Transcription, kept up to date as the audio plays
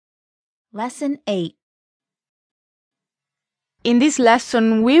Lesson 8. In this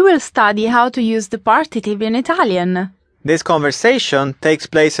lesson, we will study how to use the partitive in Italian. This conversation takes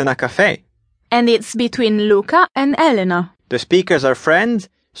place in a cafe. And it's between Luca and Elena. The speakers are friends,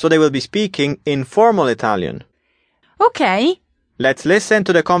 so they will be speaking informal Italian. Ok. Let's listen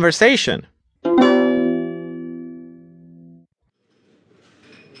to the conversation.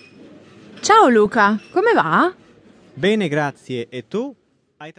 Ciao Luca, come va? Bene, grazie. E tu?